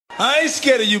I ain't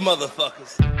scared of you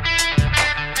motherfuckers.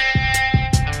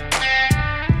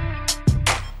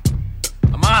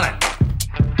 I'm on it.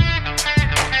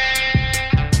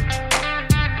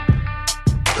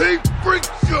 Hey, Freak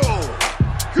Show!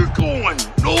 You're going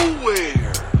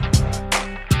nowhere!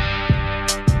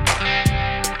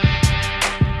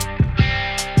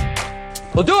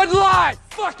 We'll do it live!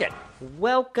 Fuck it!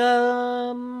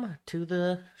 Welcome to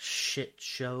the shit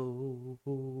show.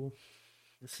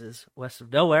 This is West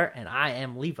of Nowhere, and I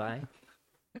am Levi.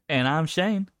 And I'm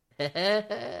Shane. Yeah.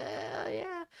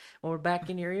 Well, we're back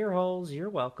in your ear holes.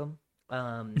 You're welcome.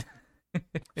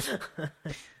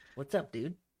 What's up,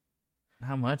 dude?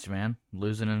 How much, man?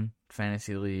 Losing in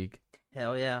Fantasy League.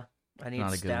 Hell yeah. I need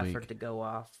Not a good Stafford week. to go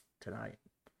off tonight.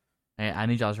 Hey, I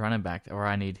need y'all's running back, or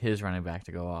I need his running back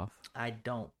to go off. I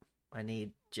don't. I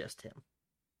need just him.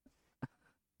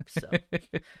 So,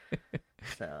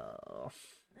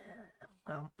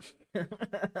 well,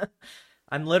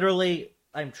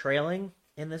 I'm trailing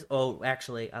in this. Oh,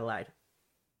 actually, I lied.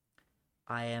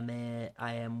 I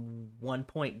am 1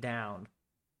 point down.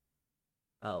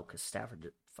 Oh, because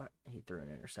Stafford he threw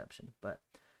an interception, but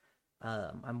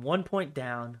I'm 1 point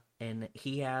down, and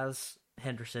he has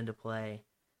Henderson to play,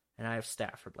 and I have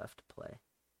Stafford left to play.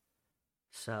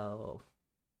 So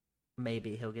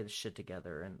maybe he'll get his shit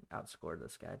together and outscore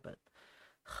this guy, but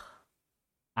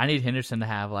I need Henderson to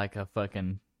have like a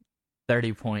fucking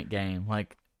 30-point game,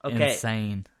 like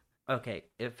insane. Okay,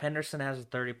 if Henderson has a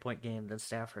 30-point game, then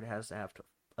Stafford has to have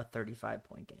a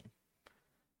 35-point game.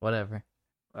 Whatever.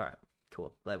 All right,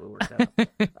 cool. Glad we worked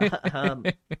that out.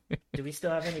 Do we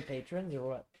still have any patrons or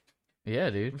what? Yeah,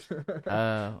 dude.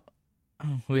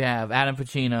 We have Adam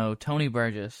Pacino, Tony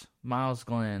Burgess, Miles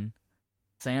Glenn,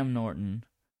 Sam Norton,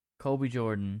 Colby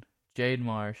Jordan, Jade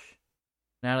Marsh,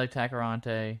 Natalie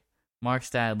Tacarante, Mark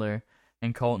Stadler,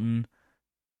 and Colton.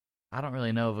 I don't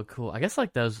really know of a cool. I guess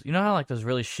like those. You know how like those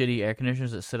really shitty air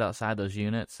conditioners that sit outside those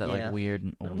units that like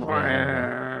weird.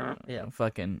 Yeah.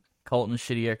 Fucking Colton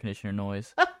shitty air conditioner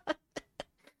noise.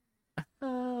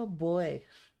 Oh boy.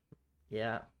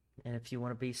 Yeah. And if you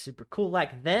want to be super cool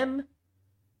like them,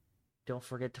 don't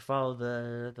forget to follow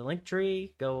the link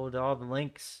tree. Go to all the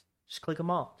links. Just click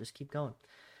them all. Just keep going.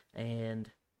 And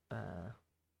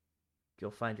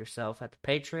you'll find yourself at the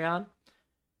Patreon.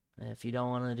 And if you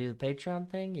don't want to do the Patreon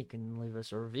thing, you can leave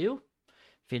us a review.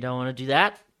 If you don't want to do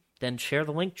that, then share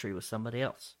the link tree with somebody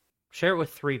else. Share it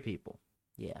with 3 people.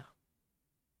 Yeah.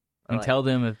 And tell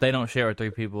them if they don't share with 3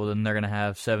 people, then they're going to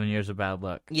have 7 years of bad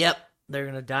luck. Yep. They're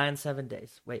going to die in 7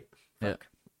 days. Wait. Fuck. Yep.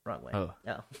 Wrong way. Oh.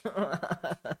 Oh.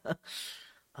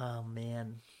 Oh,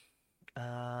 man.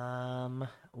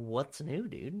 What's new,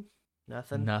 dude?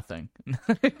 Nothing? Nothing.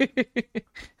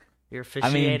 You're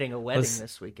officiating a wedding listen,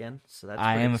 this weekend, so that's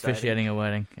I pretty am exciting. officiating a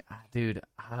wedding. Dude,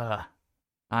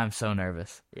 I'm so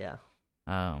nervous. Yeah.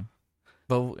 But,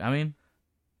 I mean...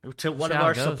 To one see of how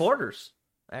our it goes. supporters,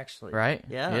 actually. Right?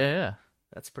 Yeah. Yeah.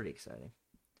 That's pretty exciting.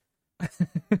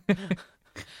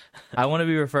 I want to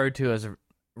be referred to as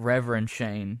Reverend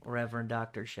Shane. Reverend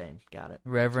Dr. Shane. Got it.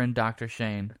 Reverend Dr.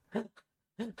 Shane.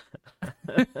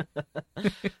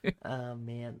 Oh,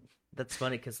 man. That's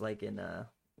funny because, like, in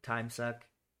Time Suck,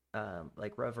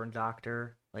 like, Reverend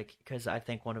Doctor, like, because I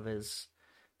think one of his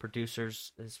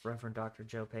producers is Reverend Dr.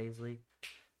 Joe Paisley,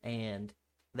 and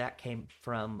that came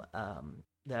from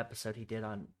the episode he did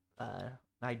on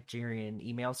Nigerian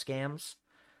email scams.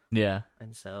 Yeah.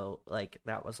 And so, like,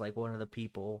 that was, like, one of the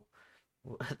people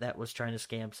that was trying to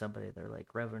scam somebody. They're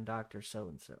like, Reverend Dr.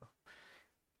 So-and-so.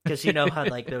 Because you know how,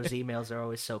 like, those emails are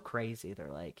always so crazy. They're,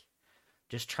 like,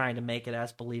 just trying to make it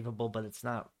as believable, but it's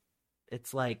not.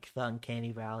 It's like the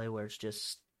Uncanny Valley where it's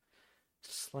just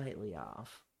slightly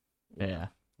off. You know? Yeah.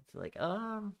 It's like,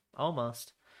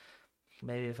 almost.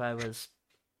 Maybe if I was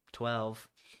 12.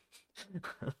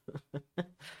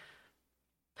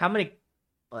 How many...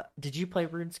 did you play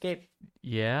RuneScape?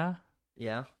 Yeah?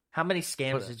 Yeah. How many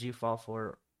scams did you fall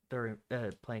for during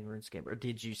playing RuneScape, or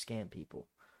did you scam people?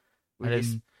 I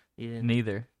didn't. You didn't.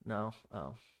 Neither. No.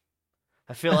 Oh.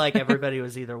 I feel like everybody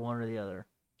was either one or the other.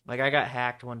 Like I got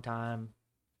hacked one time,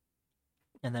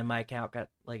 and then my account got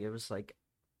it was like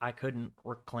I couldn't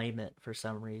reclaim it for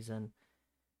some reason,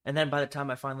 and then by the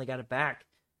time I finally got it back,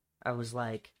 I was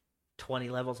like 20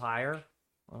 levels higher.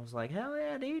 I was like, hell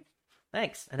yeah, dude.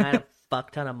 Thanks. And I had a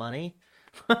fuck ton of money.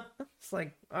 It's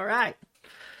like, all right.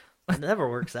 It never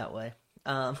works that way.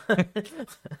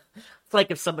 It's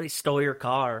like if somebody stole your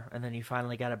car and then you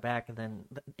finally got it back and then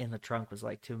in the trunk was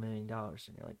like $2 million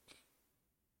and you're like,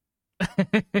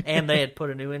 and they had put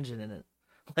a new engine in it.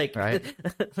 Like, right.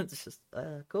 it's just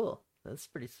cool. That's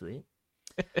pretty sweet.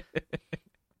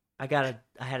 I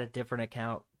had a different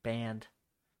account banned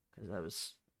because I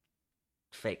was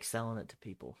fake selling it to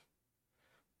people.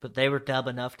 But they were dumb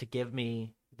enough to give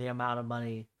me the amount of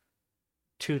money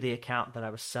to the account that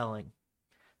I was selling.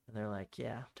 And they're like,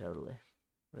 yeah, totally.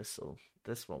 This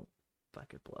won't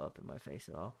fucking blow up in my face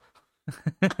at all.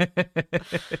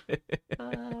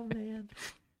 Oh, man.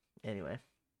 Anyway.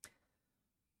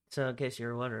 So, in case you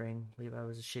were wondering, Levi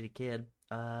was a shitty kid.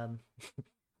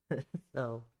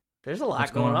 So, there's a lot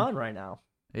What's going going on? on right now.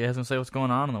 Yeah, I was gonna say what's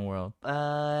going on in the world.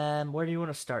 Where do you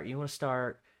want to start? You want to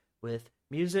start with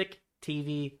music,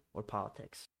 TV, or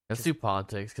politics? Let's do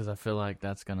politics because I feel like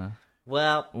that's gonna.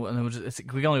 Well, Well, we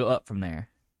can only go up from there.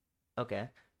 okay.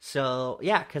 So,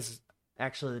 yeah, because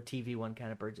actually the TV one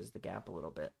kind of bridges the gap a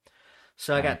little bit.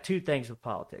 So, I got Alright. two things with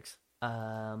politics.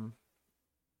 Yeah.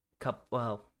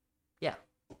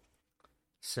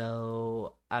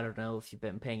 So, I don't know if you've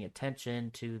been paying attention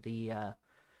to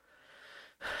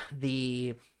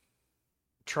the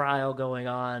trial going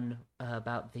on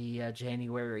about the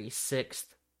January 6th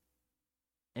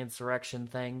insurrection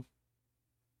thing,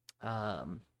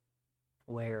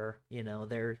 where,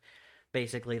 they're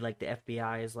basically like the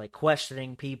FBI is like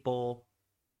questioning people,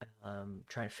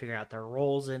 trying to figure out their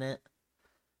roles in it.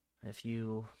 If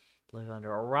you live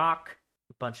under a rock,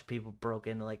 a bunch of people broke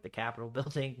into like the Capitol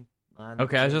building.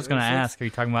 Okay, I was just gonna January 6th. ask: are you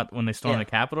talking about when they stormed Yeah.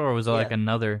 the Capitol, or was it like Yeah.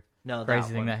 another No, crazy that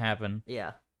thing one. that happened?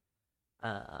 Yeah.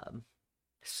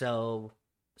 So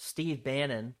Steve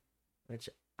Bannon, which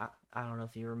I don't know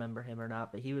if you remember him or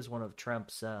not, but he was one of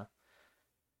Trump's what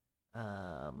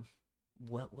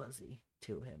was he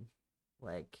to him?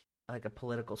 Like a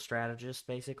political strategist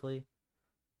basically.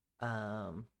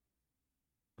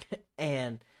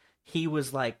 And he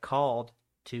was like called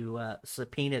to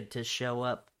subpoenaed to show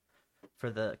up for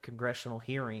the congressional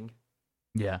hearing,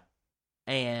 Yeah.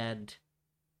 and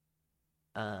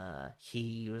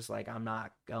he was like, I'm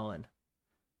not going.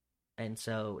 And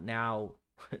so now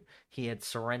he had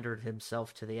surrendered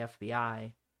himself to the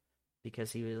FBI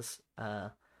because he was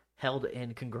held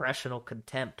in congressional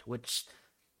contempt, which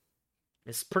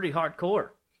is pretty hardcore.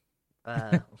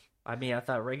 I mean, I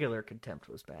thought regular contempt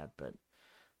was bad, but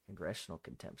congressional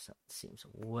contempt seems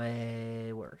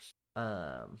way worse.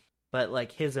 But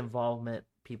like his involvement,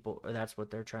 that's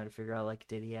what they're trying to figure out. Like,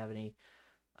 did he have any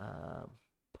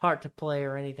part to play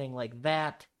or anything like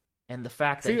that? And the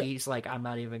fact that he's like, I'm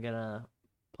not even gonna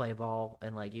play ball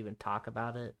and like even talk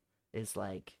about it is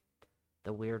like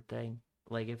the weird thing.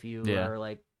 Like, if you Yeah. are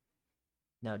like,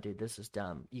 no, dude, this is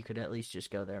dumb, you could at least just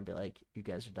go there and be like, you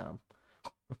guys are dumb.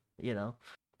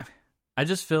 I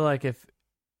just feel like if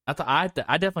I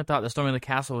definitely thought the storming of the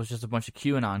castle was just a bunch of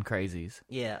QAnon crazies.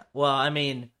 Yeah. Well, I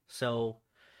mean, so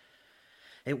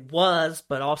it was,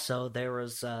 but also there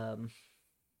was I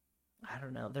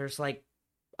don't know, there's like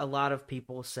a lot of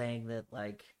people saying that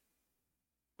like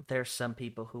there's some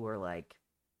people who are like,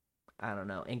 I don't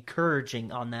know,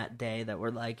 encouraging on that day that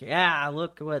were like, yeah,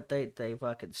 look what they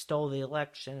fucking stole the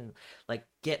election, and like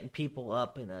getting people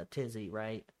up in a tizzy,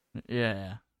 right?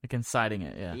 Yeah. Like inciting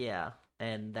it, yeah. Yeah,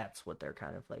 and that's what they're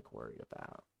kind of like worried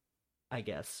about, I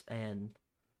guess. And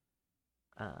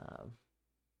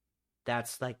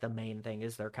that's like the main thing,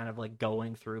 is they're kind of like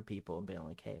going through people and being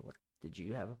like, hey, what did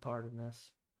you have a part in this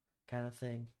kind of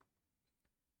thing?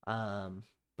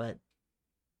 But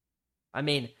I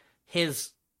mean, his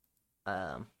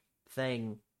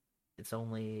thing, it's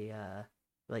only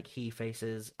like he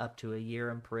faces up to a year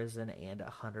in prison and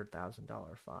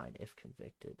 $100,000 fine if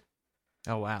convicted.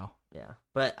 Oh, wow. Yeah,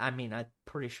 but I mean, I'm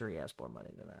pretty sure he has more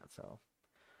money than that, so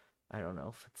I don't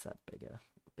know if it's that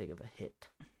big of a hit.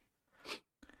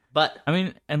 But I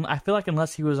mean, and I feel like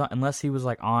unless he was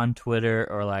like on Twitter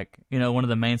or like, one of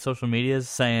the main social medias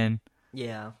saying,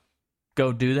 yeah,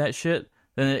 go do that shit,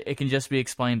 then it can just be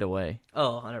explained away.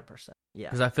 oh, 100%. Yeah,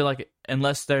 Because I feel like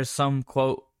unless there's some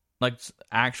quote, like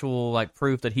actual like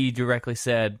proof that he directly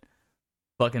said,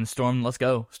 "Fucking let's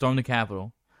go, storm the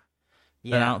Capitol,"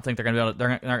 then I don't think they're not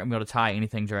gonna be able to tie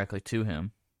anything directly to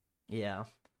him. Yeah.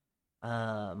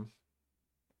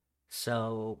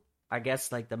 So I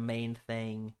guess like the main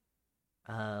thing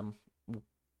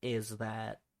is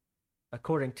that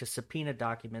according to subpoena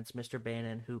documents, Mr.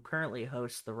 Bannon, who currently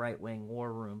hosts the right-wing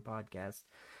War Room podcast,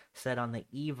 said on the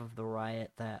eve of the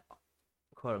riot that,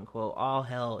 quote unquote, all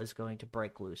hell is going to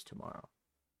break loose tomorrow.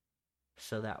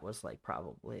 So that was like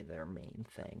probably their main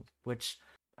thing, which,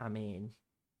 I mean,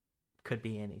 could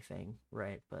be anything,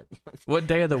 right? But What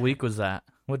day of the week was that?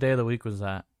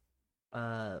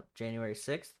 January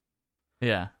 6th?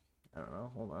 Yeah. I don't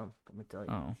know. Hold on. Let me tell you.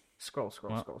 Oh. Scroll.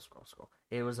 Well-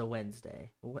 It was a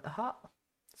Wednesday.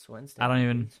 It's Wednesday. I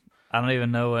don't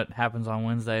even know what happens on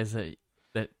Wednesdays.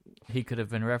 that he could have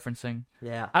been referencing.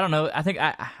 Yeah. I don't know.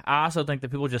 I also think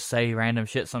that people just say random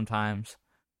shit sometimes.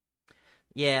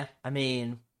 Yeah, I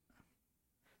mean,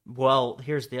 well,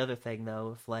 here's the other thing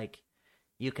though. If like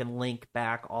you can link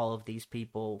back all of these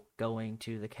people going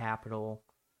to the Capitol,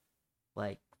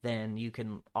 like then you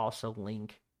can also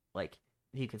link, like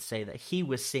you could say that he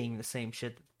was seeing the same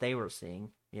shit that they were seeing,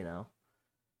 you know,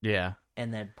 Yeah.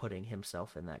 and then putting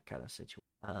himself in that kind of situation.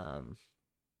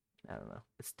 I don't know.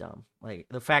 It's dumb. Like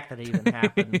the fact that it even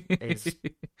happened is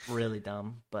really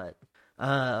dumb. But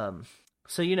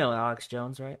so you know Alex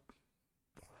Jones, right?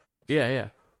 Yeah,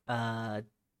 yeah.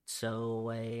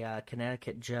 So a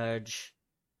Connecticut judge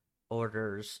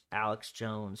orders Alex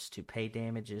Jones to pay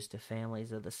damages to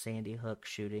families of the Sandy Hook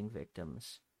shooting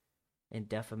victims in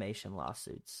defamation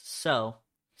lawsuits. So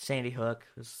Sandy Hook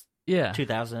was Yeah.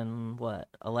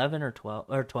 11 or 12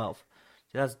 or 12,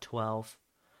 2012,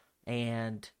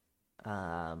 and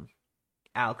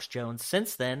Alex Jones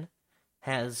since then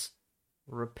has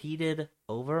repeated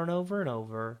over and over and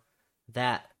over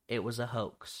that it was a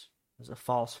hoax. It was a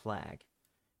false flag.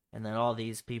 And then all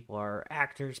these people are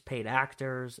actors, paid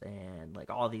actors, and like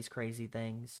all these crazy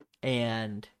things.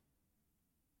 And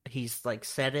he's like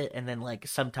said it, and then like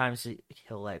sometimes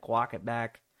he'll like walk it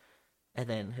back, and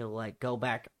then he'll like go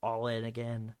back all in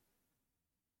again.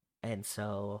 And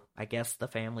so I guess the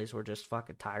families were just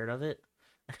fucking tired of it.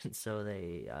 And so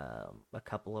they, a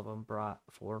couple of them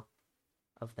four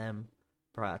of them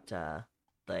brought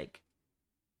like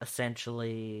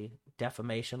essentially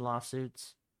defamation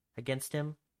lawsuits against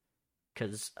him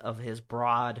because of his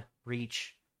broad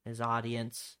reach, his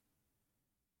audience.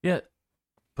 Yeah.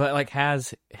 But like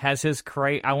has his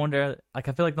I wonder, like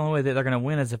I feel like the only way that they're going to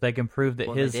win is if they can prove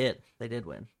that they did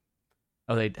win.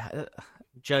 Oh, they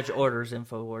Judge orders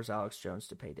InfoWars Alex Jones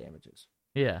to pay damages.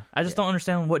 Yeah. I just don't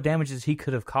understand what damages he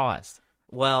could have caused.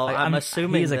 Well, like, I'm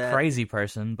assuming he's a crazy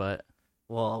person, but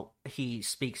well, he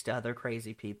speaks to other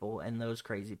crazy people, and those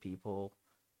crazy people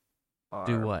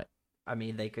do what? I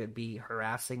mean, they could be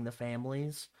harassing the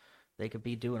families. They could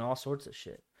be doing all sorts of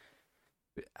shit.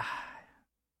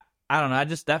 I don't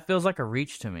know. That feels like a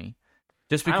reach to me.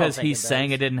 Just because he's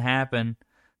saying it didn't happen,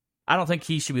 I don't think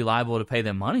he should be liable to pay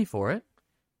them money for it.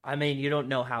 I mean, you don't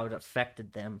know how it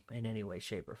affected them in any way,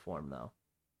 shape, or form, though.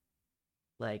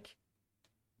 Like,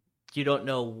 you don't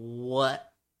know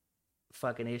what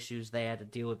fucking issues they had to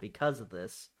deal with because of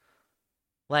this.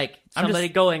 Like, somebody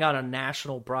going on a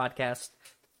national broadcast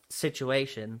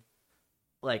situation,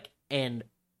 like, and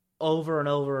over and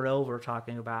over and over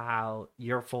talking about how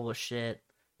you're full of shit.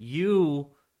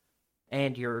 You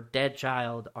and your dead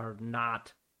child are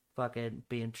not fucking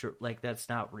being true. Like, that's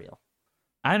not real.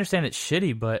 I understand it's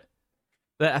shitty, but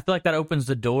I feel like that opens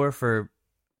the door for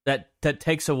that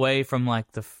takes away from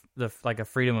like the like a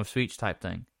freedom of speech type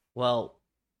thing. Well,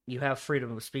 you have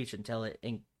freedom of speech until it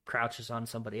encroaches on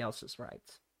somebody else's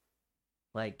rights.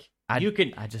 Like you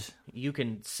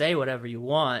can say whatever you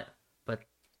want, but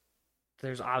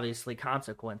there's obviously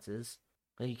consequences.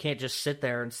 You can't just sit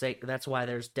there and say. That's why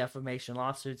there's defamation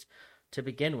lawsuits to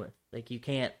begin with. Like you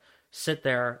can't sit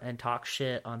there and talk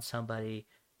shit on somebody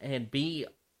and be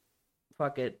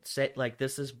fucking say like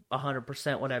this is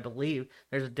 100% what I believe.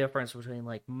 There's a difference between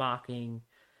like mocking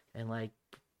and like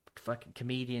fucking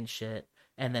comedian shit,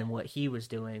 and then what he was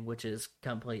doing, which is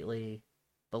completely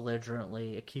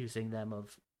belligerently accusing them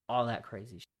of all that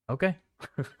crazy shit. Okay.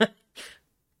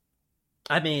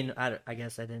 I mean, I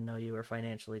guess I didn't know you were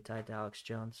financially tied to Alex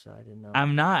Jones, so I didn't know.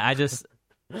 I'm not. I just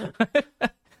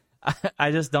I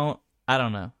just don't. I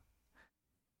don't know.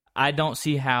 I don't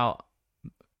see how.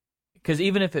 Because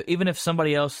even if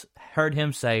somebody else heard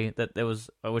him say that there was,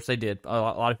 which they did, a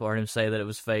lot of people heard him say that it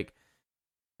was fake,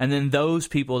 and then those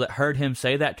people that heard him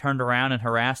say that turned around and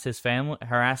harassed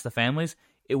the families,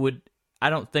 it would.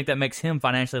 I don't think that makes him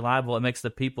financially liable. It makes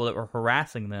the people that were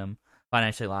harassing them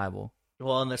financially liable.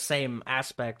 Well, in the same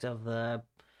aspect of the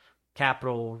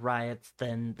Capitol riots,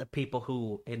 then the people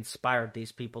who inspired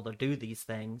these people to do these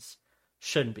things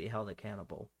shouldn't be held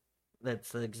accountable. That's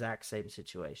the exact same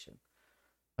situation.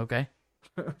 Okay.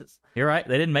 You're right.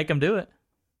 They didn't make him do it.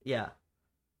 Yeah.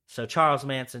 So Charles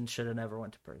Manson should have never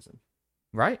went to prison.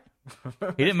 Right.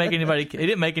 He didn't make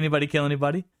anybody kill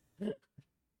anybody.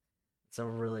 It's a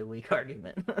really weak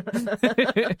argument.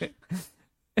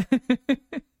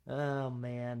 Oh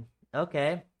man.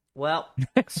 Okay. Well,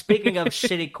 speaking of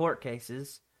shitty court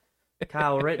cases,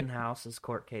 Kyle Rittenhouse's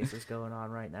court case is going on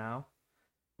right now,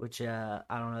 which I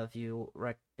don't know if you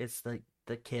it's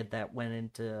the kid that went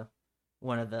into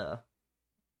one of the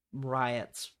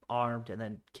riots armed and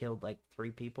then killed like 3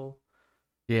 people.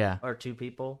 Yeah. Or 2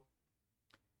 people.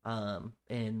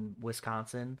 In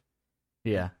Wisconsin.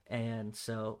 Yeah. And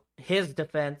so his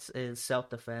defense is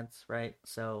self-defense, right?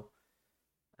 So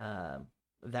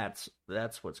that's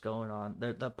what's going on.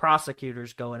 The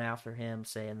prosecutor's going after him,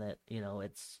 saying that,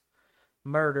 it's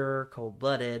murder,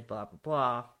 cold-blooded, blah, blah,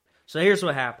 blah. So here's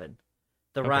what happened.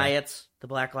 The riots, the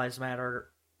Black Lives Matter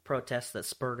protests that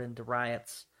spurred into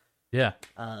riots. Yeah.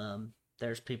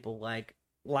 There's people like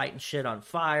lighting shit on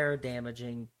fire,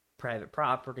 damaging private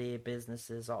property,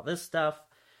 businesses, all this stuff.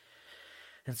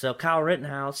 And so Kyle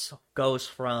Rittenhouse goes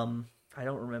from, I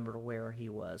don't remember where he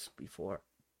was before,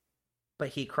 but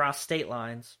he crossed state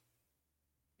lines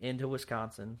into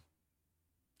Wisconsin,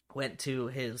 went to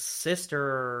his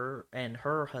sister and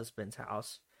her husband's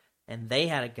house, and they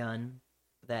had a gun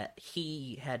that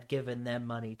he had given them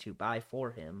money to buy for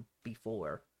him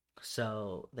before.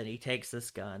 So then he takes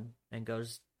this gun and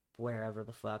goes wherever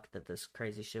the fuck that this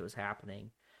crazy shit was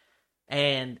happening,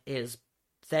 and is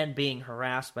then being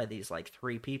harassed by these like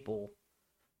 3 people,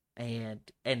 and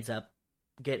ends up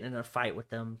getting in a fight with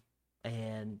them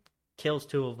and kills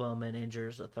 2 of them and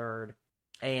injures a third.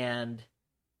 And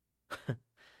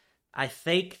I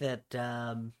think that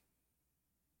the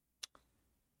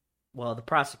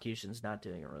prosecution's not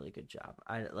doing a really good job.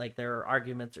 Their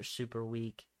arguments are super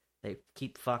weak. They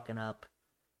keep fucking up,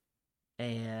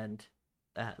 and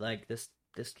this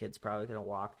kid's probably gonna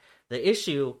walk. The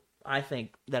issue I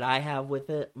think that I have with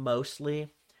it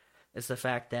mostly is the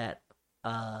fact that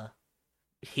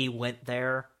he went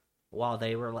there while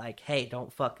they were like, "Hey,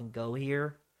 don't fucking go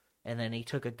here," and then he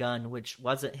took a gun which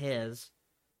wasn't his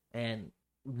and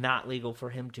not legal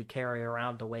for him to carry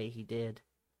around the way he did.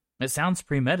 It sounds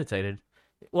premeditated.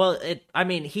 Well,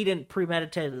 he didn't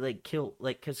premeditatedly kill,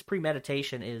 because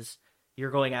premeditation is you're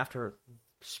going after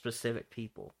specific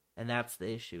people, and that's the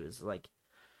issue. Is like,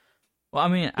 well, I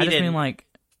mean, I just mean like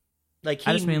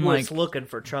he was looking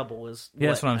for trouble.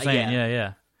 That's what I'm saying.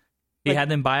 Yeah. He had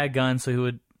them buy a gun so he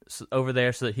would over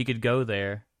there so that he could go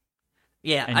there.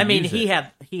 Yeah, I mean, he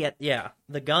had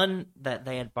the gun that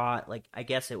they had bought. Like, I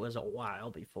guess it was a while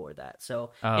before that,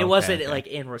 so it wasn't like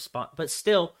in response, but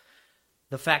still.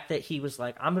 The fact that he was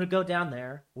like, I'm going to go down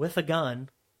there with a gun,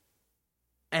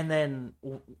 and then,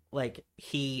 like,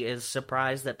 he is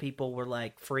surprised that people were,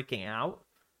 like, freaking out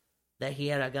that he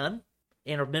had a gun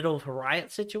in the middle of a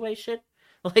riot situation.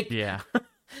 Like, yeah.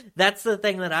 That's the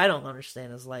thing that I don't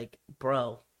understand is, like,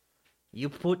 bro, you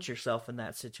put yourself in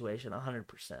that situation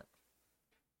 100%.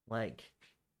 Like,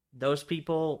 those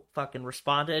people fucking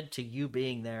responded to you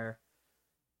being there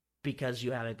because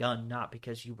you had a gun, not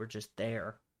because you were just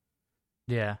there.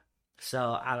 Yeah.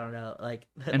 So, I don't know. Like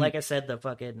I said,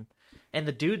 and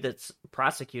the dude that's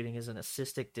prosecuting is an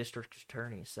assistant district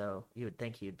attorney, so you would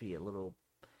think he'd be a little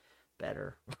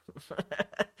better.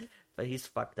 But he's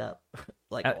fucked up.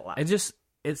 Like, a lot. It just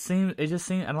seems, I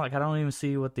don't even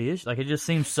see what the issue, like, it just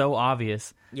seems so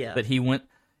obvious that he went,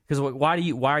 because why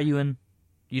are you in,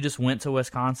 you just went to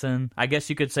Wisconsin? I guess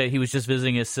you could say he was just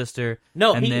visiting his sister.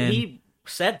 No, he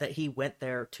said that he went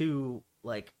there to,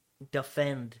 like,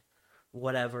 defend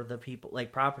whatever the people,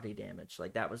 like, property damage,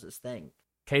 like, that was his thing.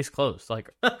 Case closed. Like,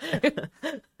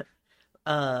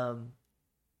 and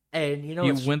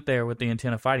you went there with the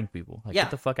intent of fighting people. Like, get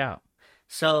the fuck out.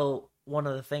 So one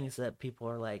of the things that people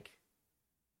are like,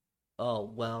 oh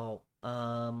well,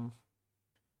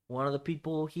 one of the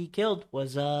people he killed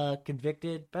was a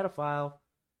convicted pedophile,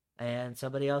 and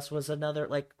somebody else was another,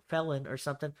 like, felon or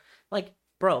something. Like,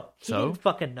 bro, he didn't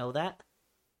fucking know that.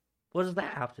 What does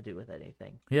that have to do with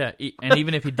anything? Yeah, and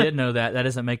even if he did know that, that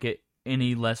doesn't make it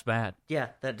any less bad. Yeah,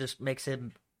 that just makes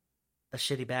him a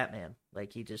shitty Batman.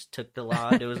 Like, he just took the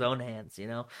law into his own hands, you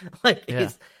know? Like,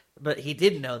 but he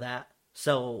didn't know that.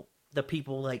 So the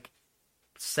people, like,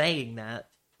 saying that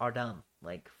are dumb.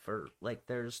 Like,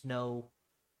 there's no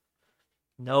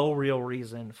real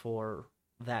reason for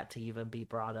that to even be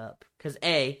brought up. Because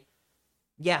that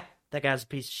guy's a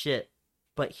piece of shit,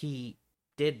 but he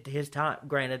did his time.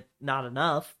 Granted, not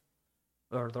enough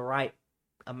or the right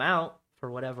amount for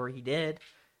whatever he did,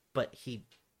 but he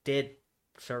did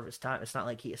serve his time. It's not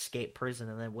like he escaped prison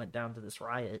and then went down to this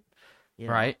riot, you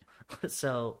know? Right?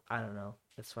 So I don't know.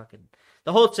 It's fucking,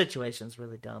 the whole situation's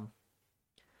really dumb.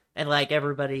 And, like,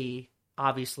 everybody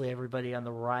on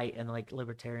the right and, like,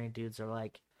 libertarian dudes are,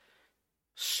 like,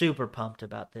 super pumped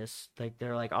about this. Like,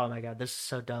 they're like, oh my god, this is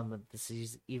so dumb that this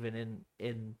is even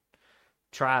in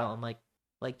trial. I'm like,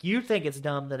 you think it's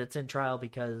dumb that it's in trial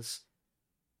because,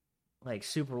 like,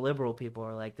 super liberal people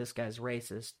are like, this guy's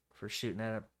racist for shooting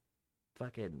at a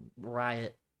fucking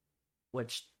riot,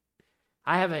 which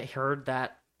I haven't heard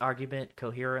that argument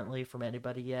coherently from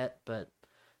anybody yet, but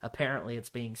apparently it's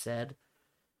being said.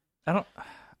 I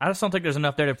just don't think there's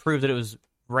enough there to prove that it was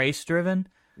race driven.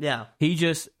 Yeah. It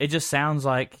just sounds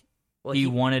like Well, he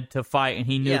wanted to fight, and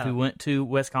he knew if Yeah. he went to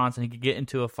Wisconsin, he could get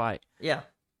into a fight. Yeah.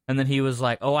 And then he was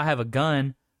like, "Oh, I have a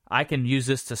gun. I can use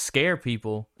this to scare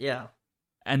people." Yeah.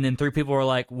 And then 3 people were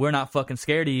like, "We're not fucking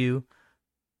scared of you."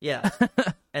 Yeah.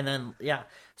 And then, yeah.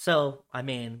 So, I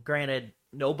mean, granted,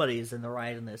 nobody's in the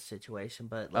right in this situation,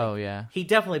 but like, Oh yeah, he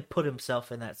definitely put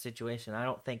himself in that situation. I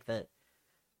don't think that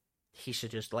he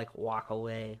should just like walk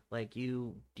away. Like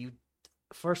you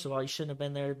first of all, you shouldn't have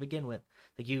been there to begin with.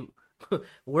 Like you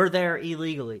were there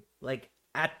illegally. Like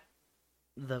at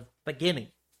the beginning,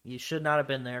 you should not have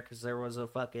been there because there was a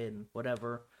fucking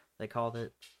whatever they called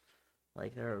it.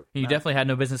 Like there, you definitely had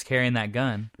no business carrying that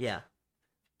gun. yeah,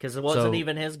 because it wasn't So-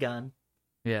 even his gun.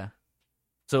 Yeah.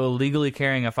 So illegally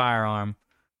carrying a firearm,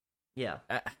 Yeah,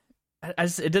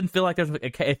 it didn't feel like there's.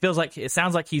 It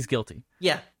sounds like he's guilty.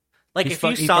 yeah. Like He's if you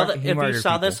fuck- he saw fuck- that, he if you murdered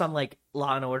saw this people. on like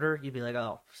Law and Order, you'd be like,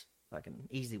 oh, fucking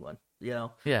easy one. You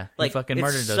know. Yeah, Like he fucking it's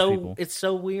murdered those so, people. It's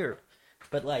so weird,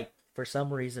 but like for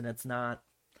some reason it's not.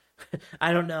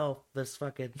 I don't know. This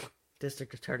fucking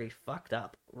district attorney fucked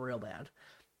up real bad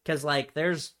because like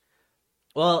there's,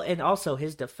 well, and also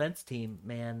his defense team,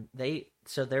 man.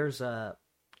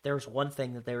 There's one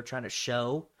thing that they were trying to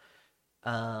show,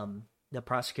 the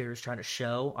prosecutor's trying to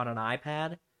show on an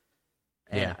iPad.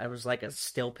 And Yeah. it was like a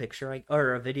still picture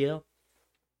or a video,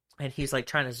 and he's like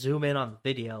trying to zoom in on the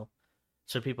video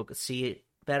so people could see it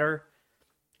better.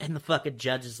 And the fucking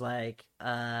judge is like,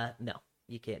 no,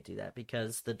 you can't do that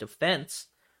because the defense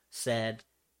said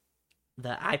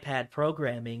the iPad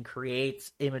programming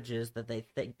creates images that they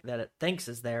think that it thinks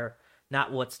is there,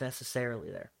 not what's necessarily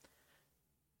there,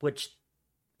 which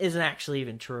isn't actually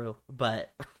even true.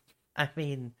 But I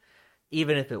mean,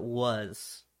 even if it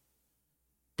was,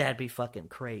 that'd be fucking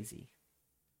crazy.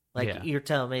 Like, Yeah. you're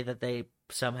telling me that they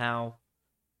somehow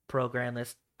programmed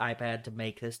this iPad to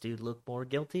make this dude look more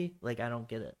guilty? Like, I don't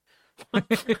get it.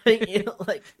 You know,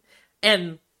 like,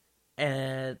 and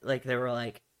like they were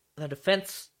like, the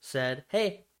defense said,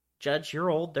 "Hey, judge, you're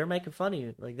old. They're making fun of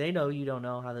you. Like, they know you don't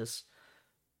know how this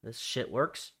shit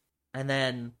works." And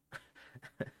then,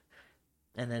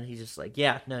 and then he's just like,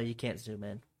 "Yeah, no, you can't zoom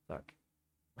in. Fuck."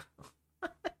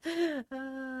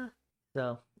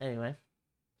 So anyway,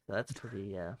 so that's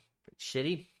pretty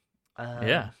shitty.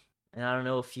 Yeah. And I don't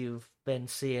know if you've been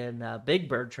seeing Big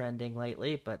Bird trending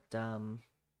lately, but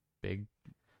Big.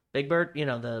 Big Bird, you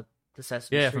know, the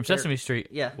Sesame Yeah, Street from character. Sesame Street.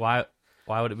 Yeah. Why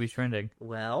would it be trending?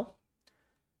 Well,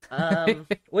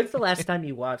 when's the last time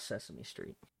you watched Sesame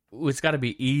Street? It's got to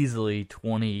be easily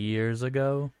 20 years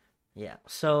ago. Yeah.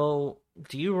 So,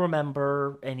 do you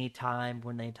remember any time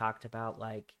when they talked about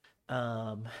like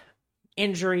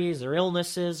injuries or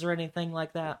illnesses or anything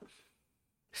like that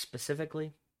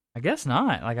specifically? I guess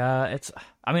not. Like, I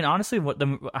mean, honestly,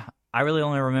 I really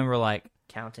only remember like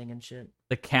Counting and shit.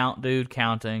 the count dude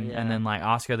counting, Yeah. and then like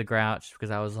Oscar the Grouch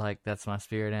because I was like, that's my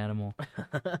spirit animal.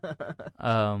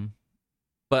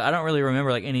 But I don't really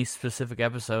remember like any specific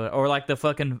episode or like the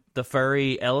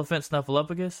furry elephant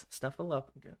Snuffleupagus.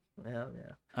 Snuffleupagus.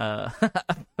 Yeah.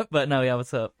 But no, yeah,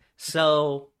 what's up?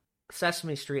 So,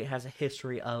 Sesame Street has a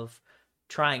history of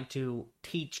trying to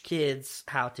teach kids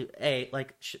how to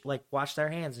like wash their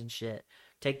hands and shit,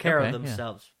 take care of Okay, yeah.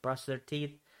 themselves, brush their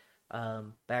teeth.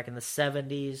 Back in the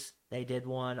 70s, they did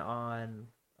one on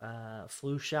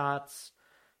flu shots,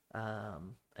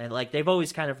 and like they've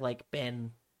always kind of like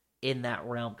been in that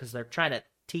realm because they're trying to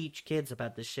teach kids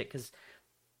about this shit because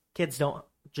kids don't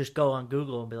just go on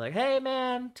Google and be like, "Hey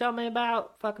man, tell me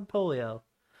about fucking polio."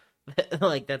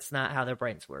 Like, that's not how their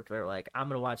brains work. They're like, I'm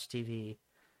gonna watch TV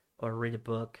or read a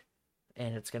book,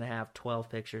 and it's gonna have 12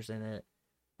 pictures in it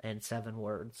and 7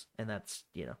 words, and that's,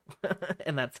 you know,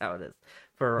 and that's how it is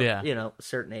for Yeah. you know,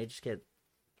 certain age kids.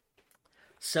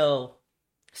 So,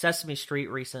 Sesame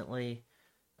Street recently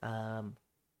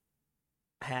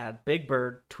had Big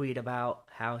Bird tweet about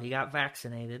how he got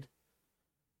vaccinated,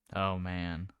 Oh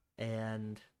man.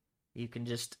 and you can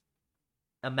just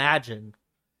imagine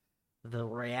the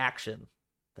reaction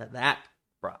that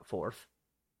brought forth.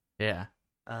 Yeah.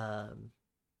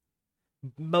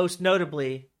 Most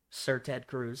notably, Sir Ted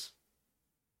Cruz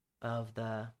of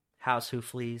the House Who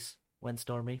Flees When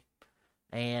Stormy,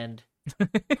 and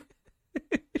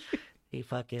he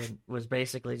fucking was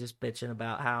basically just bitching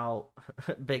about how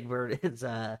Big Bird is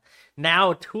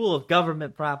now a tool of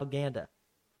government propaganda,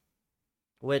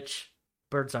 which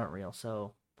birds aren't real,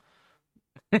 so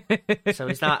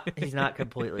he's not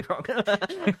completely wrong.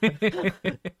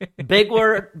 Big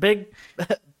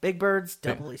birds,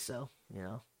 doubly so, you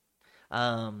know.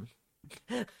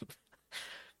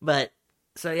 But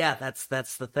so yeah, that's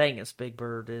the thing, is Big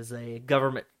Bird is a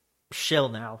government shill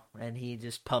now, and he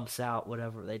just pumps out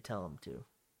whatever they tell him to,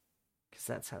 because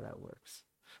that's how that works.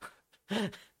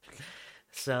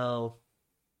 So,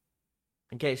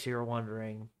 in case you were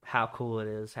wondering how cool it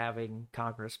is having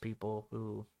Congress people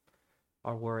who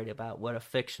are worried about what a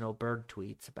fictional bird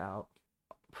tweets about,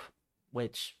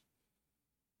 which,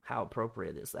 how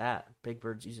appropriate is that? Big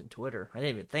Bird's using Twitter. I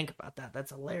didn't even think about that.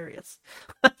 That's hilarious.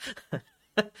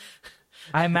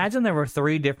 I imagine there were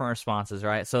 3 different responses,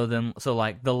 right? So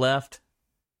like the left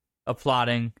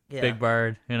applauding Big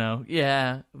Bird,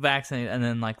 vaccinated, and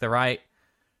then like the right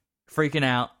freaking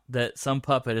out that some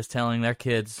puppet is telling their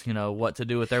kids, what to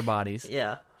do with their bodies.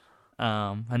 Yeah.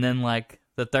 And then like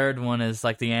the third one is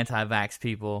like the anti-vax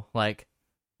people, like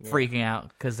freaking out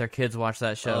because their kids watch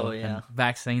that show. Oh, yeah. And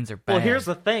vaccines are bad. Well, here's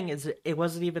the thing: is it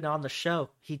wasn't even on the show.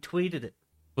 He tweeted it.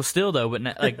 Well, still though, but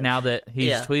now that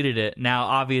he's tweeted it, now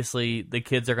obviously the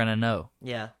kids are gonna know.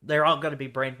 Yeah, they're all gonna be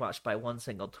brainwashed by one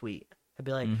single tweet. I'd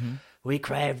be like, "We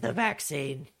crave the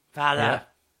vaccine, Father.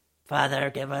 Father,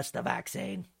 give us the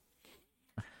vaccine."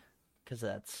 Because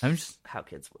that's how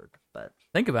kids work. But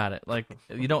think about it. Like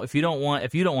if you don't want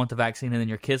the vaccine, and then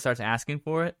your kid starts asking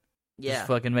for it, just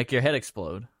fucking make your head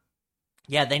explode.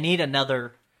 Yeah, they need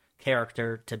another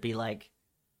character to be like,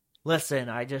 "Listen,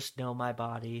 I just know my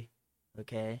body."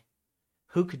 Okay,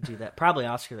 who could do that? Probably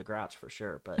Oscar the Grouch for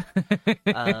sure, but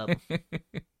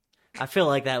I feel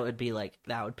like that would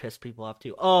piss people off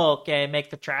too. Oh, okay, make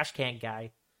the trash can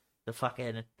guy the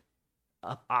fucking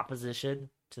opposition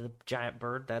to the giant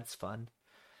bird. That's fun.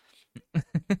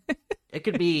 It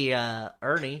could be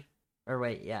Ernie. Or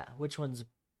wait, yeah, which one's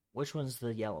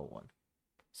the yellow one?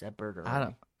 Is that Bert or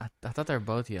Ernie? I thought they were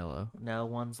both yellow. No,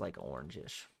 one's like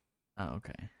orangish. Oh,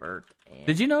 okay. Bert and...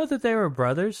 Did you know that they were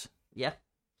brothers? Yeah.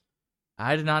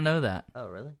 I did not know that. Oh,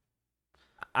 really?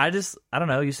 I don't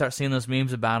know. You start seeing those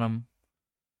memes about them,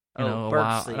 Bert's a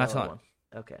while. the yellow one.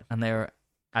 Okay. And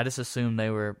I just assumed they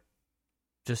were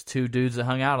just 2 dudes that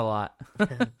hung out a lot.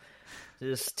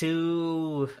 Just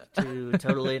two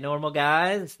totally normal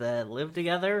guys that live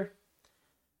together,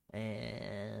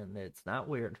 and it's not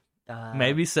weird.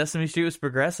 Maybe Sesame Street was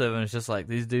progressive, and it's just like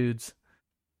these dudes.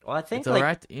 Well, I think it's all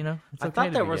right. It's I okay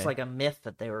thought there be was gay. like a myth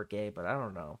that they were gay, but I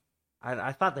don't know.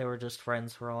 I thought they were just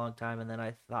friends for a long time, and then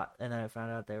I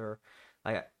found out they were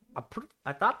like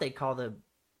I thought they called them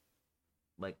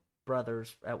like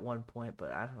brothers at one point,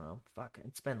 but I don't know. Fuck,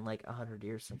 it's been like 100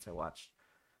 years since I watched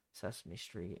Sesame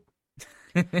Street.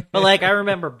 But like I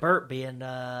remember Bert being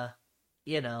the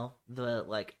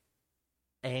like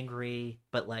angry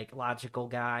but like logical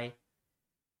guy,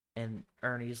 and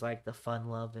Ernie's like the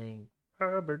fun-loving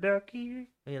rubber ducky,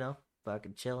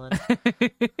 fucking chilling.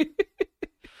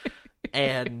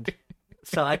 And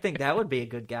so I think that would be a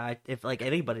good guy. If like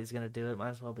anybody's gonna do it,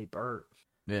 might as well be Bert.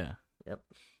 Yeah. Yep.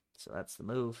 So that's the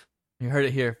move. You heard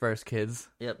it here first, kids.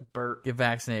 Yep, Bert. Get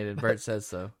vaccinated. Bert says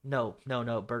so. No.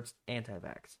 Bert's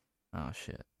anti-vax. Oh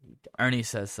shit. Ernie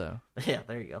says so. Yeah,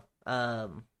 there you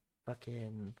go.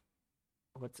 Fucking,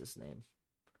 what's his name?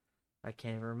 I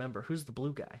can't even remember. Who's the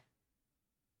blue guy?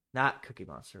 Not Cookie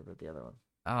Monster, but the other one.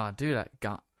 Oh, dude,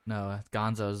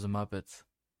 Gonzo's the Muppets.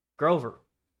 Grover.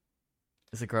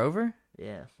 Is it Grover?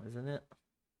 Yeah, isn't it?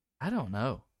 I don't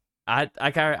know.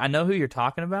 I know who you're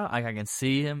talking about. I can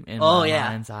see him in my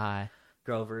mind's eye.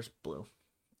 Grover's blue.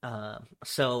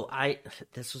 So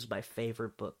this was my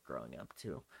favorite book growing up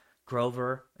too.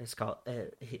 Grover is called.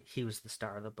 He was the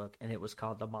star of the book, and it was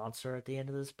called The Monster at the end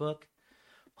of this book.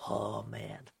 Oh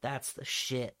man, that's the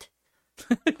shit.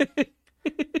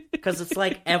 Because it's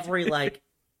like every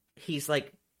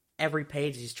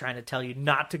page he's trying to tell you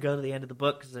not to go to the end of the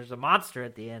book because there's a monster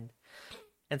at the end,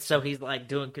 and so he's like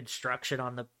doing construction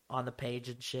on the page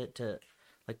and shit to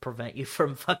like prevent you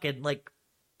from fucking like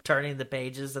turning the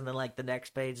pages, and then like the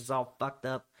next page is all fucked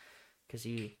up because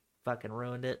you fucking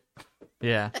ruined it.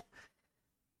 Yeah.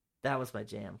 That was my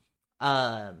jam.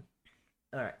 All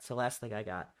right, so last thing I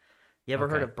got. You ever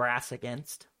heard of Brass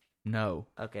Against? No.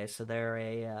 Okay, so they're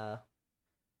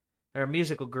a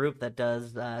musical group that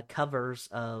does covers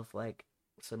of like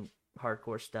some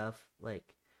hardcore stuff,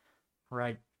 like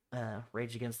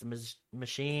Rage Against the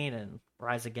Machine and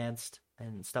Rise Against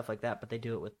and stuff like that. But they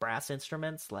do it with brass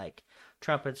instruments like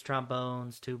trumpets,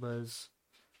 trombones, tubas.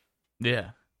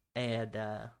 Yeah. And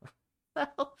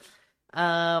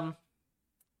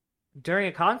during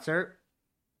a concert,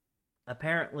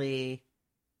 apparently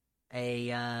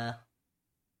a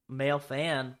male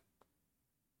fan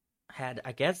had,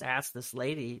 I guess, asked this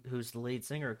lady who's the lead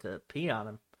singer to pee on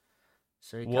him.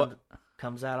 So he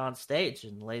comes out on stage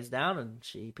and lays down and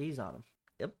she pees on him.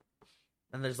 Yep.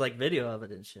 And there's like video of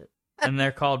it and shit. And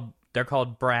they're called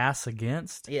Brass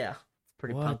Against? Yeah.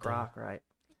 Pretty What punk the- rock, right?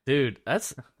 Dude,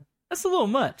 that's a little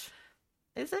much.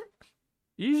 Is it?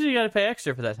 Usually you got to pay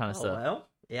extra for that kind of Oh, stuff. well.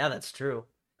 Yeah, that's true.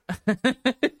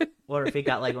 What if he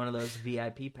got like one of those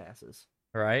VIP passes?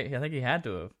 Right? I think he had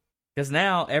to have. Because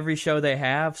now every show they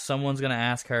have, someone's going to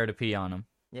ask her to pee on them.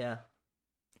 Yeah.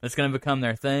 It's going to become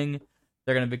their thing.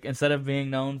 They're going to be, instead of being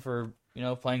known for,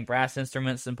 playing brass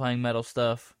instruments and playing metal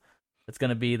stuff, it's going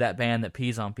to be that band that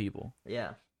pees on people.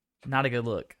 Yeah. Not a good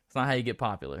look. It's not how you get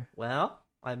popular. Well,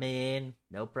 I mean,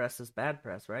 no press is bad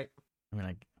press, right? I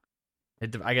mean,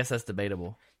 I guess that's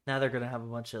debatable. Now they're gonna have a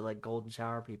bunch of like golden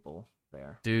shower people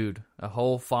there. Dude, a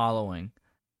whole following.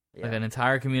 Yeah. Like an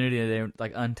entire community that they're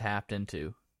like untapped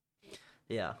into.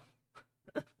 Yeah.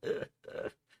 I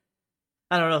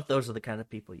don't know if those are the kind of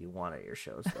people you want at your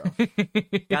shows, though.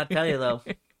 Gotta tell you, though,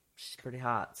 she's pretty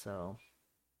hot, so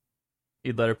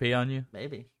You'd let her pee on you?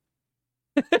 maybe.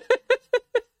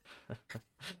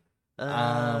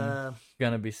 Gonna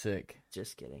be sick.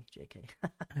 Just kidding, JK.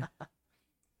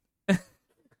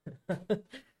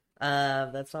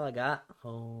 That's all I got.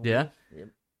 Oh, Yeah? Yep.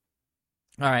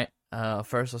 All right.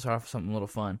 First, let's start off with something a little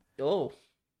fun. Oh,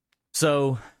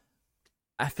 So,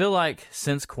 I feel like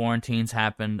since quarantines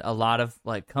happened, a lot of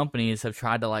like companies have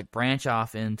tried to like branch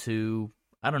off into,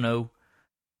 I don't know,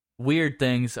 weird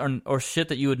things or shit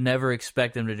that you would never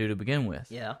expect them to do to begin with.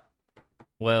 yeah.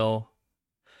 Well,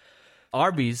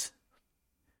 Arby's,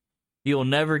 you'll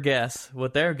never guess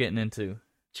what they're getting into.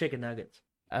 Chicken nuggets.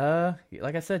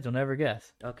 Like I said, you'll never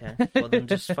guess. Okay. Well, then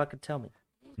just fucking tell me.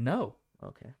 No.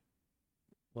 Okay.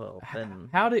 Well, then.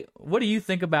 What do you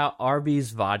think about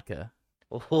Arby's vodka?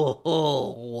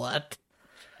 Oh, what?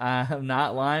 I'm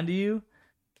not lying to you.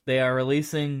 They are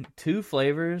releasing 2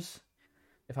 flavors,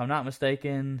 if I'm not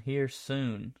mistaken, here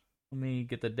soon. Let me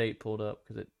get the date pulled up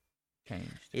because it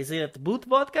changed. Is it the boot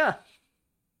vodka?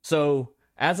 So,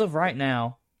 as of right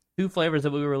now, 2 flavors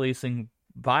that we'll be releasing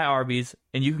by Arby's,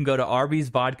 and you can go to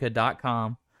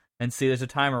arbysvodka.com and see there's a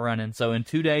timer running. So, in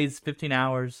 2 days, 15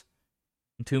 hours,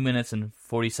 and 2 minutes, and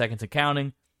 40 seconds and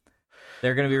counting,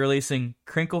 they're going to be releasing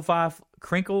crinkle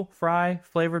fry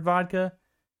flavored vodka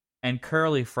and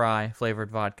curly fry flavored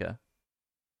vodka.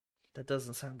 That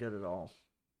doesn't sound good at all.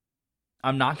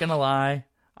 I'm not going to lie.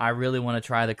 I really want to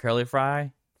try the curly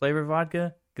fry flavored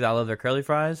vodka because I love their curly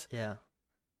fries. Yeah.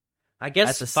 I guess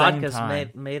At the same vodka's time.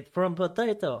 made from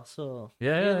potato, so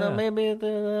Yeah. maybe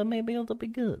it'll be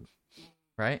good.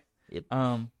 Right? Yep.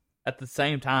 At the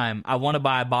same time, I want to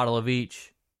buy a bottle of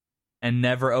each and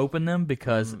never open them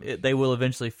because they will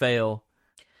eventually fail,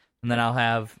 and then I'll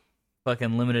have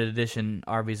fucking limited edition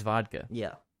Arby's vodka.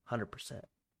 Yeah, 100%.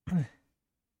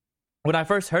 When I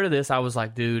first heard of this, I was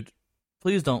like, dude,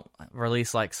 please don't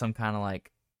release like some kind of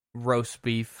like roast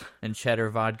beef and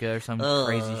cheddar vodka or some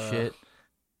crazy shit.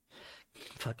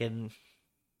 Fucking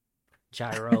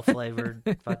gyro flavored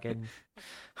fucking.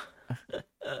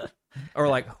 Or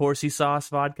like horsey sauce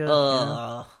vodka.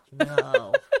 Oh,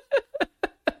 no.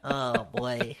 Oh,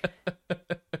 boy.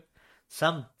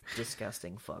 Some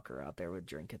disgusting fucker out there would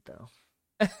drink it, though.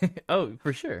 Oh,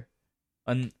 for sure.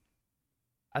 And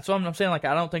that's what I'm saying. Like,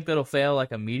 I don't think that'll fail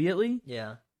like immediately,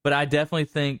 Yeah. but I definitely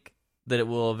think that it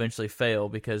will eventually fail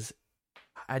because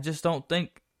I just don't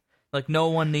think like no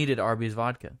one needed Arby's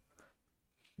vodka.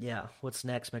 Yeah. What's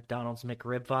next? McDonald's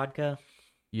McRib vodka?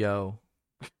 Yo,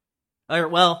 Or,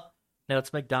 well, no,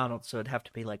 it's McDonald's, so it'd have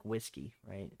to be like whiskey,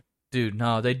 right? dude,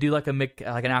 no, they do like an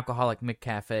alcoholic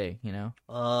McCafe, you know?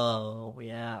 Oh,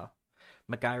 yeah.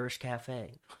 McIrish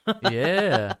Cafe.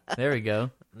 Yeah, there we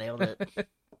go. Nailed it.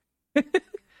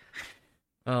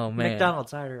 Oh man,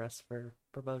 McDonald's hire us for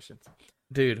promotions.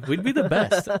 dude, we'd be the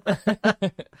best.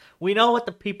 We know what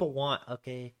the people want,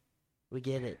 okay? We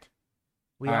get it.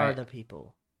 We All are right. the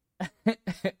people.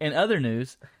 In other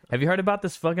news, have you heard about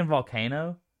this fucking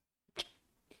volcano?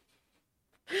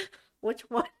 Which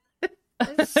one?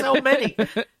 There's so many. In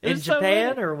There's so Japan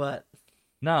many. or what?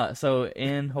 No, so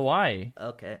in Hawaii,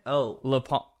 Okay. Oh,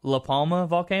 La Palma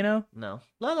volcano. no.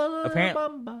 La la la Apparent-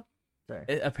 bamba. Sorry.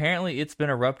 Apparently, it's been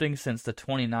erupting since the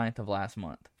 29th of last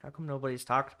month. How come nobody's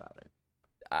talked about it?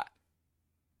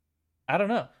 I don't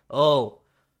know. Oh,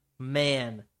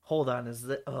 man. Hold on. Is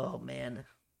that? Oh, man.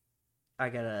 I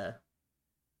gotta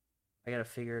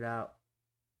figure it out.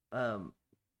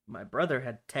 My brother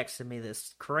had texted me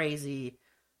this crazy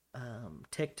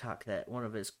TikTok that one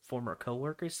of his former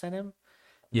coworkers sent him.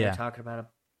 They were Yeah. talking about a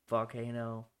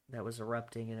volcano that was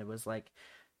erupting, and it was like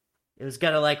it was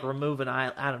gonna like remove an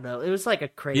island. I don't know. It was like a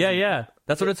crazy. Yeah.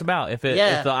 That's what it's about. If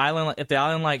the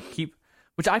island like keep,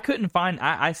 which I couldn't find.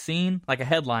 I seen like a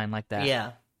headline like that.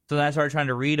 Yeah. So then I started trying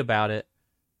to read about it,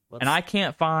 and I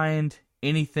can't find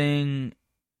anything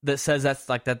that says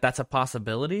that's a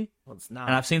possibility. Well, it's not.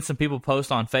 And I've seen some people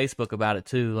post on Facebook about it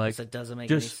too. Like, it doesn't make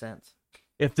just- any sense.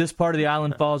 if this part of the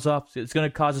island falls off, it's going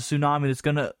to cause a tsunami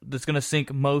that's going to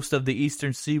sink most of the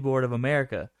eastern seaboard of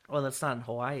America. Well, that's not in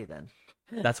Hawaii then.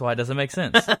 That's why it doesn't make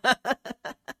sense.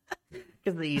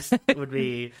 Because the east would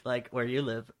be like where you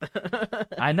live.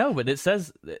 I know, but it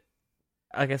says,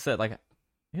 like I said, like,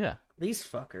 yeah. These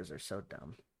fuckers are so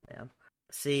dumb, man.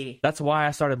 See, That's why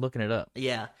I started looking it up.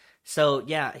 yeah. So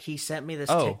yeah, he sent me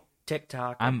this Oh.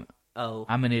 TikTok. I'm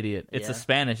an idiot. It's Yeah. a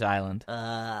Spanish island.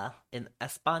 In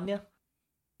España.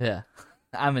 Yeah,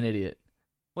 I'm an idiot.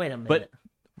 Wait a minute.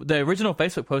 But the original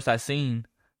Facebook post I seen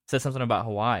said something about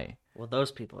Hawaii. Well,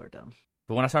 those people are dumb.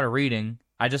 But when I started reading,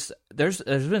 there's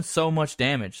been so much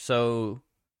damage. So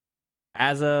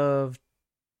as of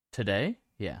today,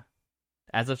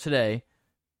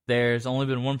 there's only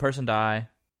been one person die,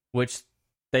 which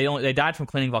they died from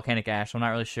cleaning volcanic ash. I'm not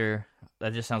really sure.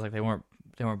 That just sounds like they weren't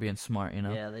being smart, you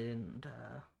know. Yeah, they didn't.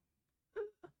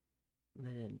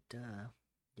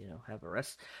 Have a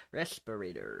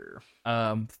respirator.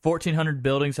 1,400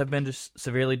 buildings have been just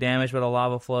severely damaged by the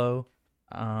lava flow.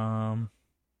 And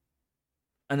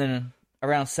then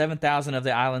around 7,000 of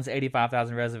the island's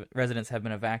 85,000 residents have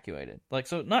been evacuated. Like,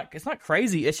 so it's not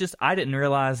crazy. It's just I didn't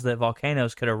realize that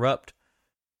volcanoes could erupt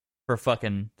for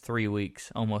fucking 3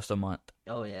 weeks, almost a month.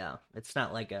 Oh yeah, it's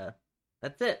not like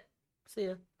that's it. See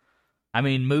ya. I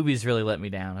mean, movies really let me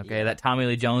down. Okay, Yeah. that Tommy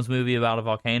Lee Jones movie about a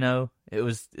volcano, it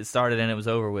started and it was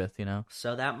over with. You know.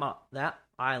 So that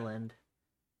island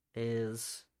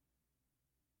is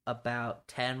about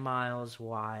 10 miles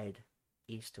wide,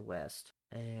 east to west,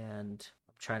 and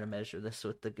I'm trying to measure this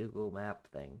with the Google Map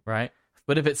thing. Right,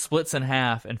 but if it splits in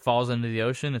half and falls into the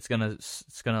ocean, it's gonna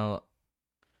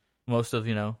most of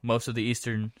the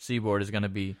eastern seaboard is gonna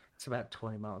be. It's about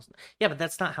 20 miles. Yeah, but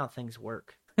that's not how things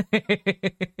work.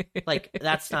 Like,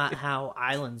 that's not how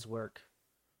islands work.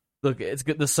 Look, it's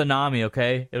good. The tsunami,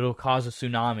 okay? It'll cause a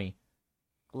tsunami.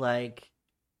 Like,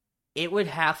 it would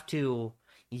have to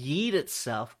yeet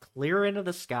itself clear into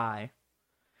the sky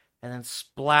and then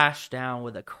splash down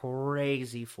with a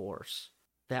crazy force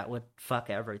that would fuck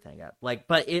everything up. Like,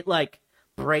 but it, like,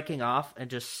 breaking off and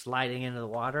just sliding into the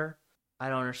water, I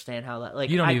don't understand how that,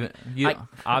 like,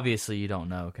 obviously you don't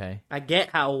know, okay? I get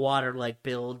how water, like,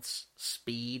 builds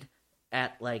speed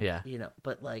at, like, Yeah.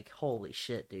 but, like, holy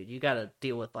shit, dude. You gotta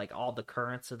deal with, like, all the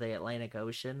currents of the Atlantic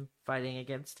Ocean fighting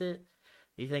against it.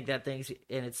 You think that thing's,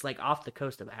 and it's, like, off the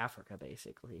coast of Africa,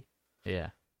 basically. Yeah.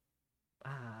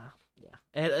 Yeah.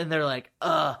 And they're like,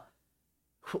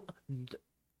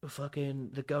 fucking,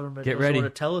 the government Get doesn't ready.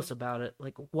 want to tell us about it.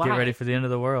 Like, why? Get ready for the end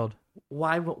of the world.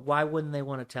 Why wouldn't they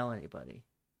want to tell anybody?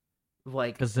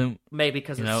 Like, Because maybe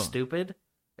because you it's know- stupid,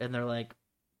 and they're like,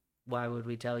 why would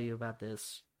we tell you about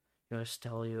this? Just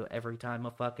tell you every time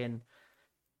a fucking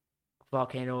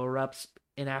volcano erupts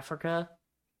in Africa?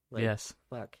 Like, yes.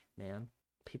 Fuck, man.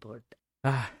 People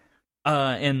are...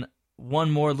 And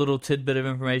one more little tidbit of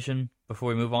information before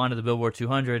we move on to the Billboard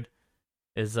 200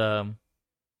 is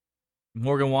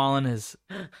Morgan Wallen has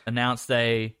announced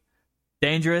a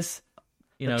dangerous,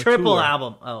 triple tour.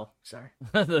 album. Oh, sorry.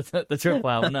 the triple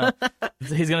album. No,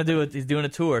 he's doing a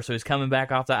tour, so he's coming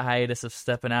back off that hiatus of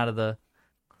stepping out of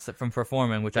from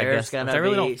performing, which There's I guess gonna which I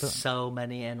really be don't. so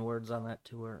many N-words on that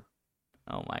tour.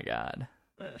 Oh my god,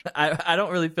 I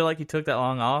don't really feel like he took that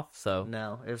long off, so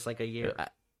No, it was like a year.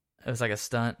 it was like a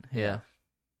stunt. Yeah.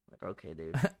 Like, okay,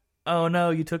 dude. Oh no,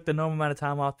 you took the normal amount of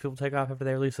time off people take off after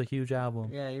they release a huge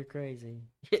album. Yeah, you're crazy.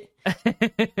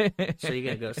 So you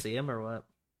gonna go see him or what?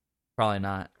 Probably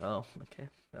not. Oh, okay.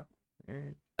 Well, all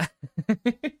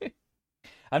right.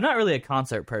 I'm not really a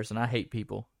concert person. I hate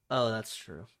people. Oh, that's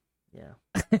true. Yeah.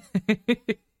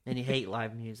 And you hate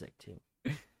live music too.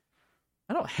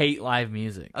 I don't hate live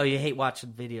music. Oh, you hate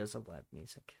watching videos of live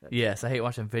music. Yes, I hate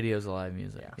watching videos of live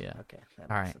music. Yeah. Okay.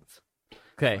 That All makes right. sense.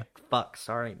 Okay. Fuck.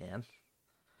 Sorry, man.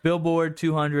 Billboard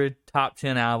 200 top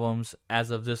 10 albums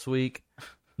as of this week.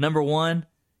 Number 1,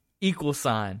 Equal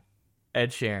Sign,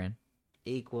 Ed Sheeran.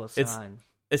 Equal sign.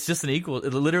 It's just an equal.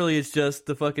 It literally is just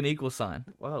the fucking equal sign.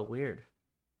 Whoa, weird.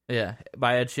 Yeah,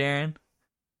 by Ed Sheeran.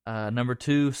 Number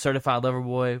 2, Certified Lover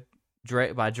Boy,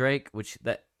 by Drake, which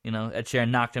Ed Sheeran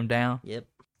knocked him down. Yep.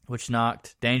 Which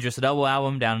knocked Dangerous Double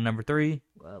Album down to number 3.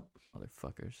 Well,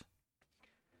 Motherfuckers.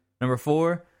 Number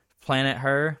 4, Planet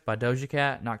Her by Doja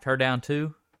Cat, knocked her down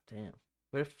too. damn.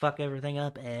 Way to fuck everything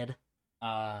up, Ed.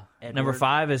 Edward. Number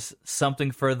 5 is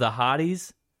Something for the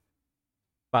Hotties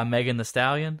by Megan Thee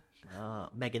Stallion.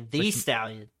 Megan Thee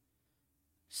Stallion.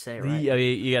 Say it right.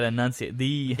 You gotta enunciate.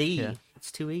 The. Yeah.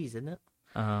 It's 2 E's, isn't it?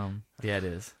 Yeah, it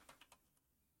is.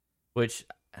 Which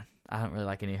I don't really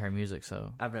like any of her music,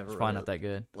 so I've never it's probably really not that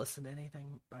good. listened to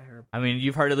anything by her. I mean,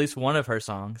 you've heard at least one of her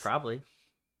songs. Probably.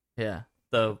 Yeah.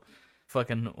 The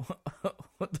fucking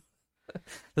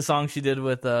the song she did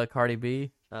with Cardi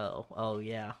B. Oh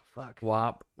yeah. Fuck.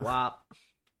 WAP. WAP.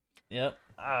 Yep.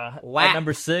 WAP. At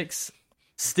number 6,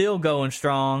 still going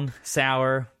strong,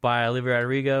 Sour by Olivia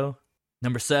Rodrigo.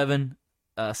 Number 7,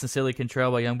 Sincerely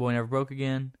Control by Youngboy Never Broke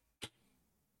Again.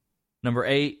 Number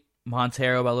 8,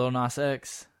 Montero by Lil Nas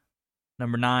X.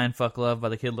 Number 9, Fuck Love by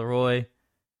The Kid Laroi.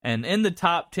 And in the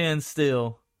top 10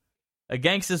 still, A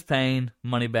Gangsta's Pain,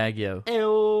 Moneybagg Yo.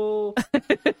 Ew.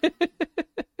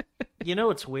 You know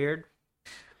what's weird?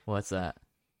 What's that?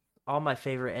 All my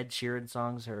favorite Ed Sheeran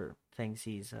songs are things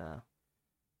he's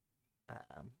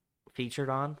featured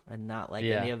on, and not like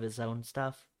any of his own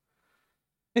stuff.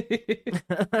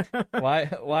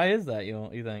 Why is that,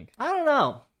 you think? I don't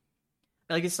know.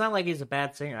 Like, it's not like he's a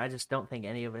bad singer. I just don't think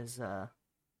any of his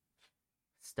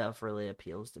stuff really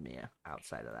appeals to me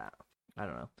outside of that. I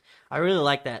don't know. I really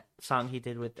like that song he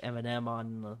did with Eminem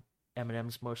on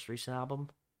Eminem's most recent album.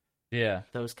 Yeah.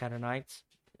 Those Kind of Nights.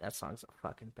 That song's a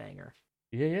fucking banger.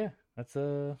 Yeah. That's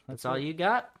all you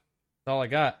got? That's all I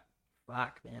got.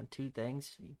 Fuck, man. 2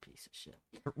 things? You piece of shit.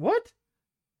 What?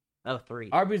 Oh, 3.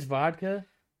 Arby's Vodka,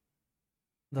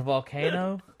 The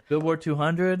Volcano, Billboard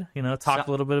 200. Talk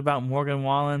a little bit about Morgan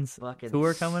Wallen's Fucking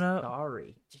tour coming up.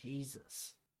 Sorry.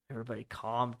 Jesus. Everybody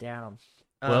calm down.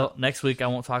 Well, next week I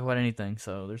won't talk about anything,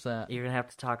 so there's that. You're going to have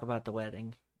to talk about the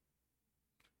wedding.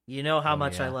 You know how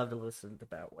much yeah. I love to listen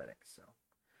about weddings, so.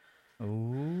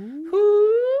 Ooh.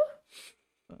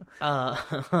 That's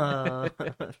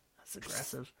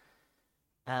aggressive.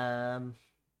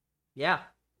 Yeah.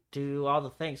 Do all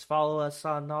the things. Follow us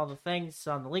on all the things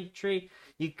on the link tree.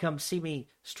 You can come see me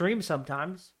stream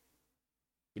sometimes.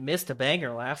 You missed a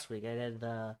banger last week. I did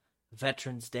the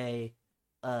Veterans Day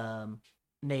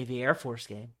Navy Air Force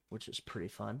game, which was pretty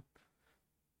fun.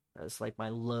 That was like my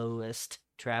lowest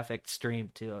traffic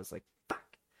stream too. I was like, fuck.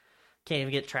 Can't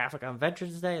even get traffic on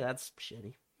Veterans Day? That's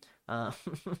shitty.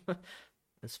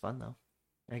 It's fun though.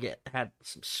 Had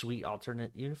some sweet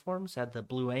alternate uniforms. Had the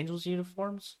Blue Angels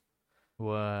uniforms.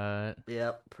 What?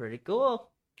 Yep, pretty cool.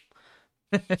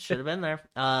 Should have been there.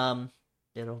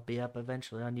 It'll be up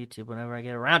eventually on YouTube whenever I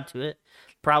get around to it.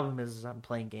 Problem is I'm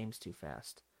playing games too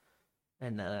fast,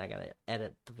 and then I gotta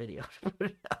edit the video to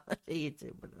put it on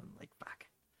YouTube. But I'm like, fuck,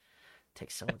 it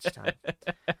takes so much time.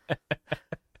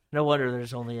 No wonder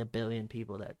there's only 1 billion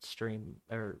people that stream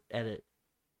or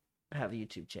have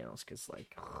YouTube channels, because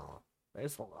like,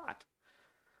 there's a lot.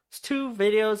 It's 2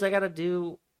 videos I gotta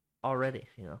do already.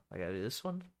 I gotta do this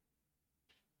one.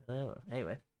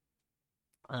 Anyway,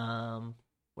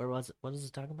 where was it? What was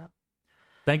it talking about?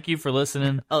 Thank you for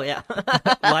listening. Oh yeah,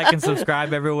 Like and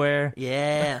subscribe everywhere.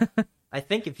 Yeah, I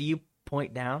think if you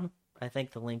point down, I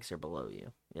think the links are below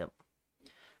you. Yep,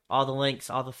 all the links,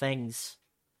 all the things.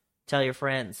 Tell your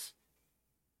friends.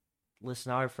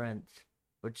 Listen to our friends,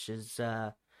 which is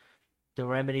the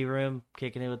Remedy Room,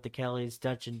 Kicking It with the Kellys,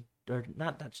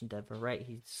 not Dutch and Denver, right?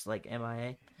 He's like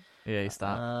MIA. Yeah, he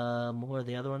stopped. What are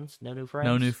the other ones? No New Friends.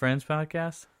 No New Friends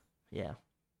podcast. Yeah.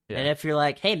 Yeah. And if you're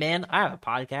like, hey man, I have a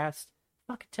podcast,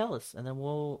 fucking tell us, and then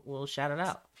we'll shout it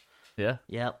out. Yeah.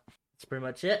 Yep. That's pretty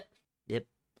much it. Yep.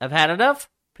 I've had enough.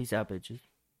 Peace out, bitches.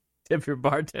 Tip your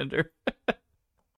bartender.